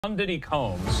Diddy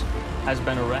Combs has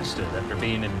been arrested after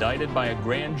being indicted by a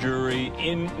grand jury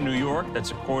in New York. That's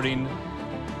according.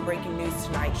 Breaking news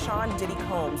tonight, Diddy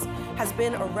Combs has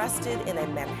been arrested in a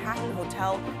Manhattan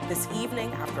hotel this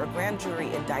evening after a grand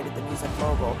jury indicted the music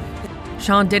mogul.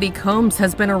 Diddy Combs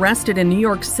has been arrested in New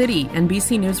York City,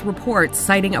 NBC News reports,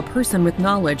 citing a person with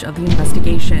knowledge of the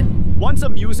investigation. Once a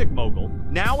music mogul,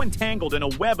 now entangled in a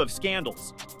web of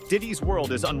scandals, Diddy's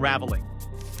world is unraveling.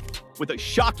 With a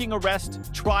shocking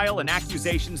arrest, trial, and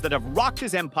accusations that have rocked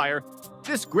his empire,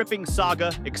 this gripping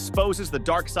saga exposes the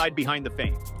dark side behind the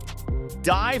fame.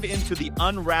 Dive into the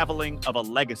unraveling of a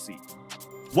legacy.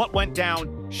 What went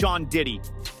down, Diddy?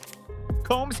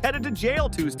 Combs headed to jail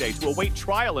Tuesday to await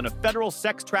trial in a federal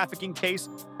sex trafficking case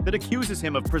that accuses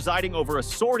him of presiding over a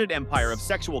sordid empire of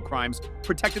sexual crimes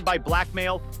protected by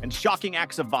blackmail and shocking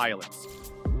acts of violence.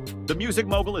 The music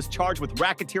mogul is charged with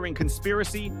racketeering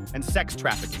conspiracy and sex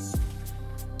trafficking.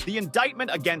 The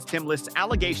indictment against him lists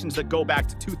allegations that go back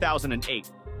to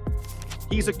 2008.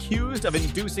 He's accused of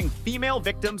inducing female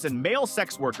victims and male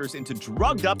sex workers into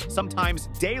drugged-up, sometimes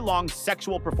day-long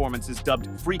sexual performances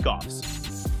dubbed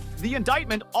freak-offs. The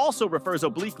indictment also refers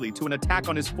obliquely to an attack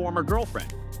on his former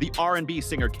girlfriend, the R&B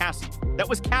singer Cassie, that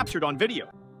was captured on video.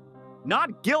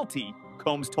 Not guilty,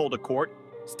 Combs told a court,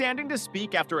 standing to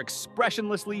speak after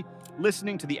expressionlessly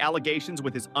listening to the allegations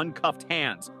with his uncuffed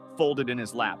hands folded in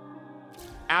his lap.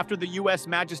 After the U.S.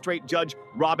 Magistrate Judge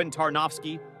Robin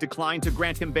Tarnofsky declined to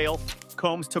grant him bail,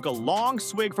 Combs took a long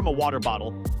swig from a water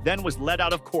bottle, then was led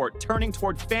out of court, turning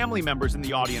toward family members in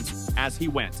the audience as he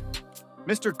went.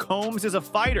 Mr. Combs is a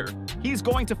fighter. He's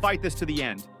going to fight this to the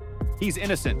end. He's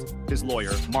innocent, his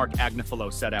lawyer, Mark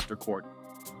Agnifilo, said after court.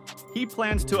 He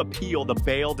plans to appeal the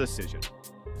bail decision.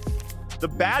 The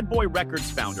Bad Boy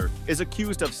Records founder is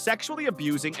accused of sexually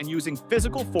abusing and using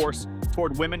physical force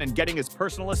toward women and getting his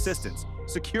personal assistants,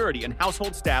 security, and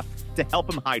household staff to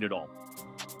help him hide it all.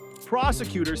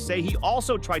 Prosecutors say he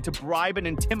also tried to bribe and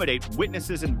intimidate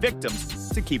witnesses and victims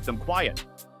to keep them quiet.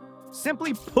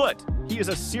 Simply put, he is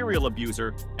a serial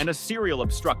abuser and a serial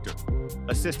obstructor,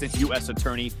 Assistant U.S.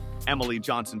 Attorney Emily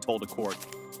Johnson told a court.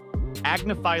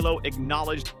 Agnifilo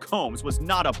acknowledged Combs was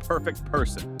not a perfect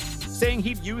person, saying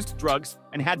he'd used drugs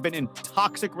and had been in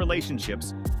toxic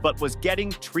relationships, but was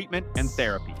getting treatment and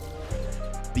therapy.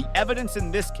 The evidence in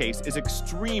this case is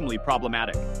extremely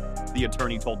problematic, the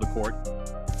attorney told the court.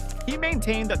 He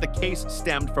maintained that the case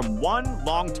stemmed from one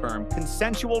long-term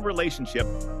consensual relationship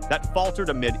that faltered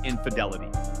amid infidelity.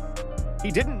 He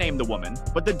didn't name the woman,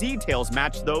 but the details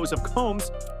matched those of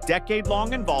Combs'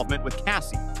 decade-long involvement with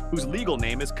Cassie, whose legal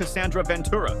name is Casandra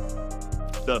Ventura.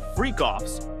 The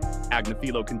freak-offs,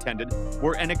 Agnifilo contended,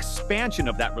 were an expansion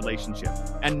of that relationship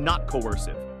and not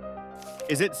coercive.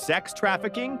 Is it sex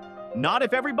trafficking? Not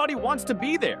if everybody wants to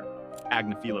be there,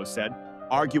 Agnifilo said,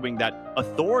 arguing that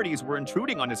authorities were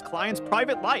intruding on his client's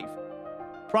private life.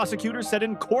 Prosecutors said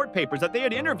in court papers that they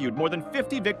had interviewed more than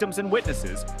 50 victims and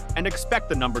witnesses and expect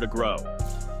the number to grow.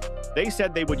 They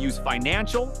said they would use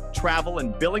financial, travel,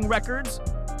 and billing records,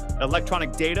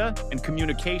 electronic data, and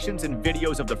communications and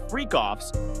videos of the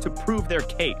freak-offs to prove their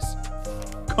case.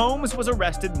 Combs was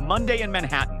arrested Monday in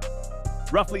Manhattan,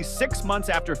 roughly 6 months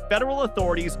after federal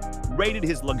authorities raided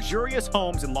his luxurious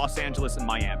homes in Los Angeles and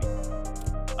Miami.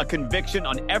 A conviction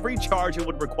on every charge it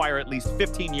would require at least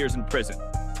 15 years in prison,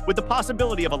 with the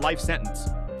possibility of a life sentence.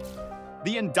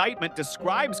 The indictment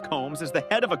describes Combs as the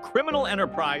head of a criminal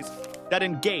enterprise that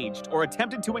engaged or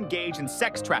attempted to engage in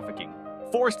sex trafficking,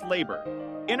 forced labor,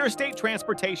 interstate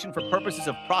transportation for purposes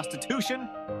of prostitution,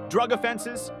 drug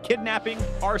offenses, kidnapping,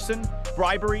 arson,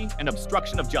 bribery, and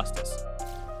obstruction of justice.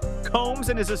 Combs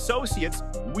and his associates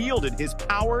wielded his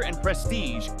power and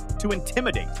prestige to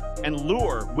intimidate and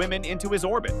lure women into his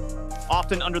orbit,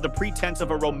 often under the pretense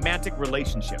of a romantic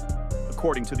relationship,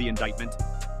 according to the indictment.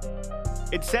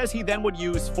 It says he then would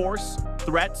use force,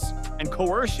 threats, and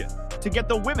coercion to get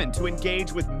the women to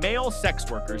engage with male sex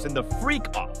workers in the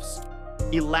freak-offs,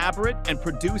 elaborate and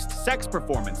produced sex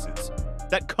performances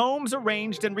that Combs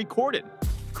arranged and recorded,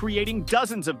 creating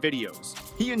dozens of videos.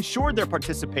 He ensured their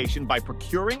participation by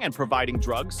procuring and providing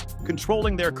drugs,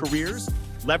 controlling their careers,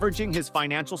 leveraging his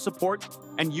financial support,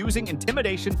 and using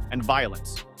intimidation and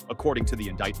violence, according to the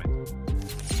indictment.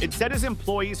 It said his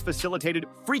employees facilitated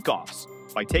freak-offs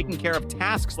by taking care of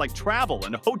tasks like travel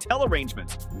and hotel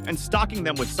arrangements and stocking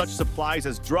them with such supplies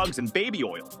as drugs and baby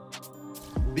oil.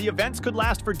 The events could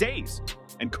last for days,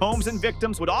 and Combs and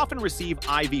victims would often receive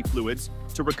IV fluids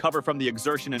to recover from the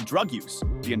exertion and drug use,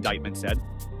 the indictment said.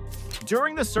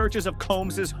 During the searches of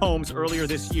Combs' homes earlier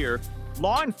this year,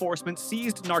 law enforcement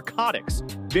seized narcotics,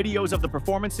 videos of the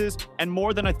performances, and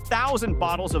more than 1,000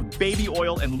 bottles of baby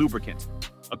oil and lubricant.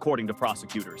 according to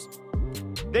prosecutors.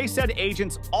 They said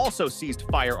agents also seized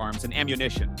firearms and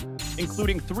ammunition,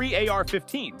 including 3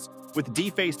 AR-15s with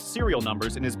defaced serial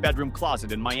numbers in his bedroom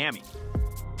closet in Miami.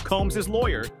 Combs'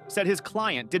 lawyer said his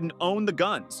client didn't own the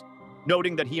guns,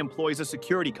 noting that he employs a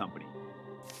security company.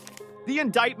 The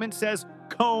indictment says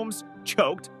Combs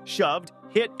choked, shoved,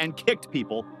 hit, and kicked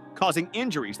people, causing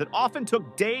injuries that often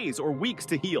took days or weeks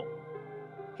to heal.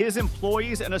 His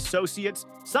employees and associates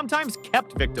sometimes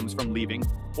kept victims from leaving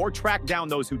or tracked down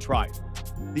those who tried,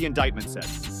 the indictment said.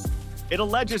 It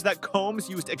alleges that Combs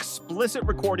used explicit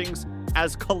recordings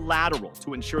as collateral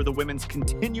to ensure the women's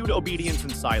continued obedience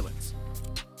and silence.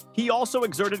 He also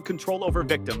exerted control over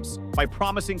victims by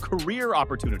promising career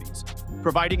opportunities,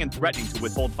 providing and threatening to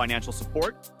withhold financial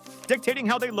support, dictating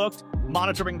how they looked,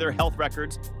 monitoring their health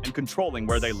records, and controlling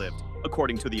where they lived,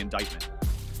 according to the indictment.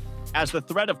 As the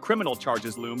threat of criminal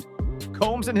charges loomed,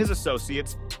 Combs and his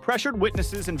associates pressured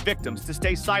witnesses and victims to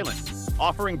stay silent,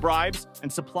 offering bribes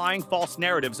and supplying false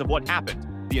narratives of what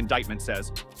happened, the indictment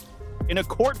says. In a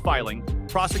court filing,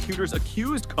 prosecutors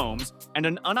accused Combs and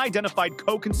an unidentified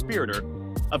co-conspirator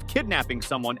of kidnapping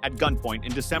someone at gunpoint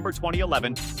in December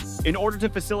 2011 in order to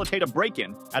facilitate a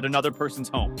break-in at another person's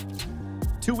home.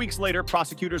 2 weeks later,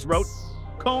 prosecutors wrote,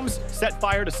 Combs set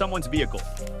fire to someone's vehicle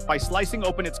by slicing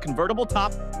open its convertible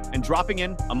top and dropping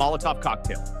in a Molotov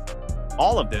cocktail.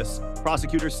 All of this,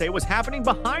 prosecutors say, was happening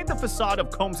behind the facade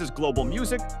of Combs' global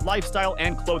music, lifestyle,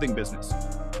 and clothing business.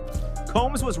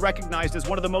 Combs was recognized as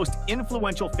one of the most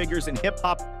influential figures in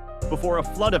hip-hop before a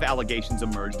flood of allegations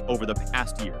emerged over the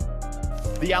past year.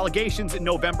 The allegations in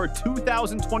November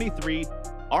 2023,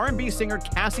 R&B singer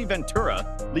Cassie Ventura,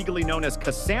 legally known as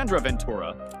Casandra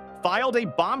Ventura, filed a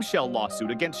bombshell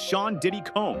lawsuit against P Diddy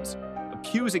Combs,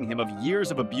 accusing him of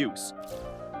years of abuse.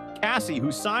 Cassie,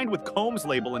 who signed with Combs'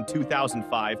 label in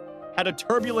 2005, had a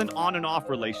turbulent on and off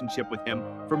relationship with him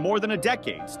for more than a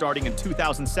decade, starting in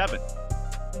 2007.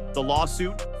 The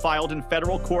lawsuit, filed in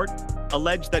federal court,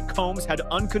 alleged that Combs had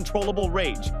uncontrollable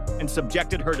rage and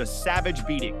subjected her to savage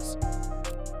beatings.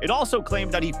 It also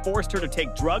claimed that he forced her to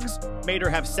take drugs, made her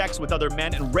have sex with other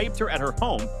men, and raped her at her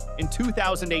home in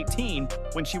 2018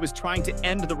 when she was trying to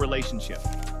end the relationship.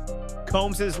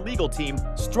 Combs' legal team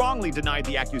strongly denied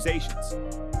the accusations.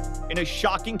 In a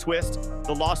shocking twist,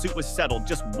 the lawsuit was settled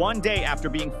just 1 day after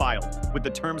being filed, with the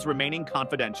terms remaining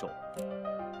confidential.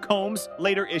 Combs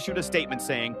later issued a statement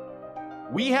saying,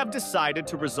 "We have decided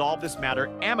to resolve this matter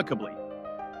amicably.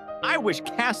 I wish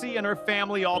Cassie and her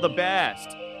family all the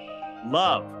best.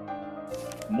 Love."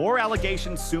 More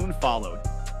allegations soon followed.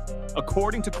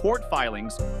 According to court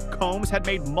filings, Combs had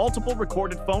made multiple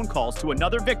recorded phone calls to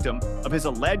another victim of his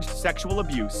alleged sexual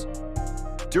abuse.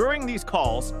 During these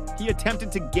calls, he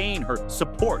attempted to gain her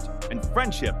support and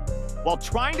friendship while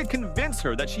trying to convince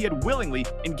her that she had willingly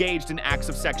engaged in acts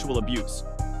of sexual abuse.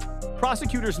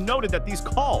 Prosecutors noted that these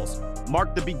calls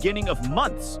marked the beginning of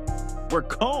months where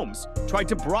Combs tried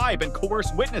to bribe and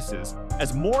coerce witnesses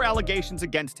as more allegations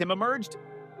against him emerged.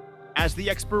 As the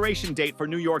expiration date for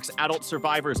New York's Adult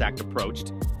Survivors Act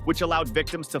approached, which allowed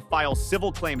victims to file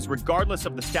civil claims regardless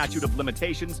of the statute of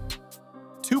limitations,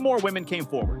 2 more women came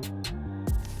forward.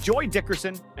 Joy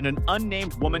Dickerson and an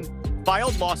unnamed woman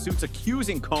filed lawsuits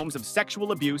accusing Combs of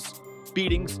sexual abuse,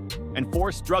 beatings, and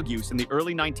forced drug use in the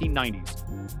early 1990s,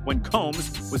 when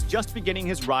Combs was just beginning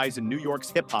his rise in New York's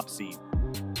hip-hop scene.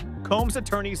 Combs'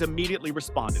 attorneys immediately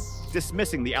responded,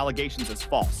 dismissing the allegations as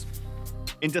false.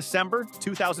 In December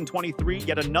 2023,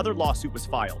 yet another lawsuit was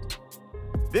filed.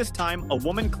 This time, a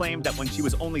woman claimed that when she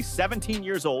was only 17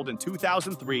 years old in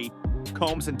 2003,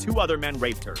 Combs and 2 other men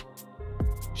raped her.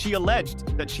 She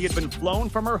alleged that she had been flown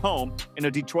from her home in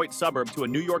a Detroit suburb to a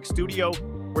New York studio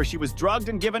where she was drugged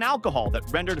and given alcohol that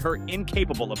rendered her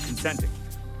incapable of consenting.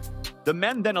 The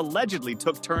men then allegedly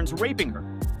took turns raping her.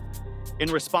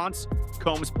 In response,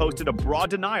 Combs posted a broad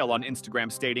denial on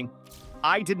Instagram stating,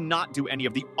 "I did not do any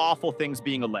of the awful things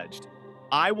being alleged.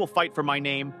 I will fight for my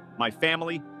name, my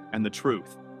family, and the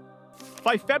truth."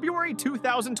 By February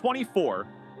 2024,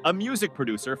 a music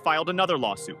producer filed another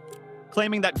lawsuit,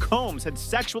 claiming that Combs had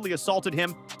sexually assaulted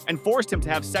him and forced him to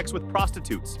have sex with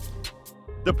prostitutes.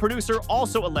 The producer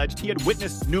also alleged he had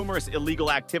witnessed numerous illegal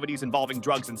activities involving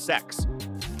drugs and sex.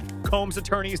 Combs'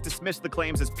 attorneys dismissed the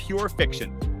claims as pure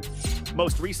fiction.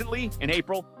 Most recently, in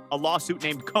April, a lawsuit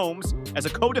named Combs as a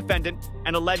co-defendant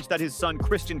and alleged that his son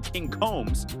Christian King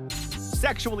Combs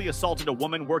sexually assaulted a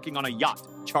woman working on a yacht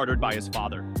chartered by his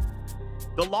father.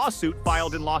 The lawsuit,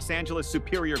 filed in Los Angeles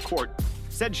Superior Court,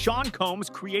 said Sean Combs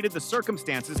created the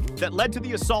circumstances that led to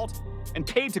the assault and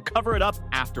paid to cover it up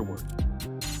afterward.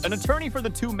 An attorney for the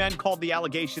 2 men called the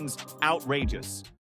allegations outrageous.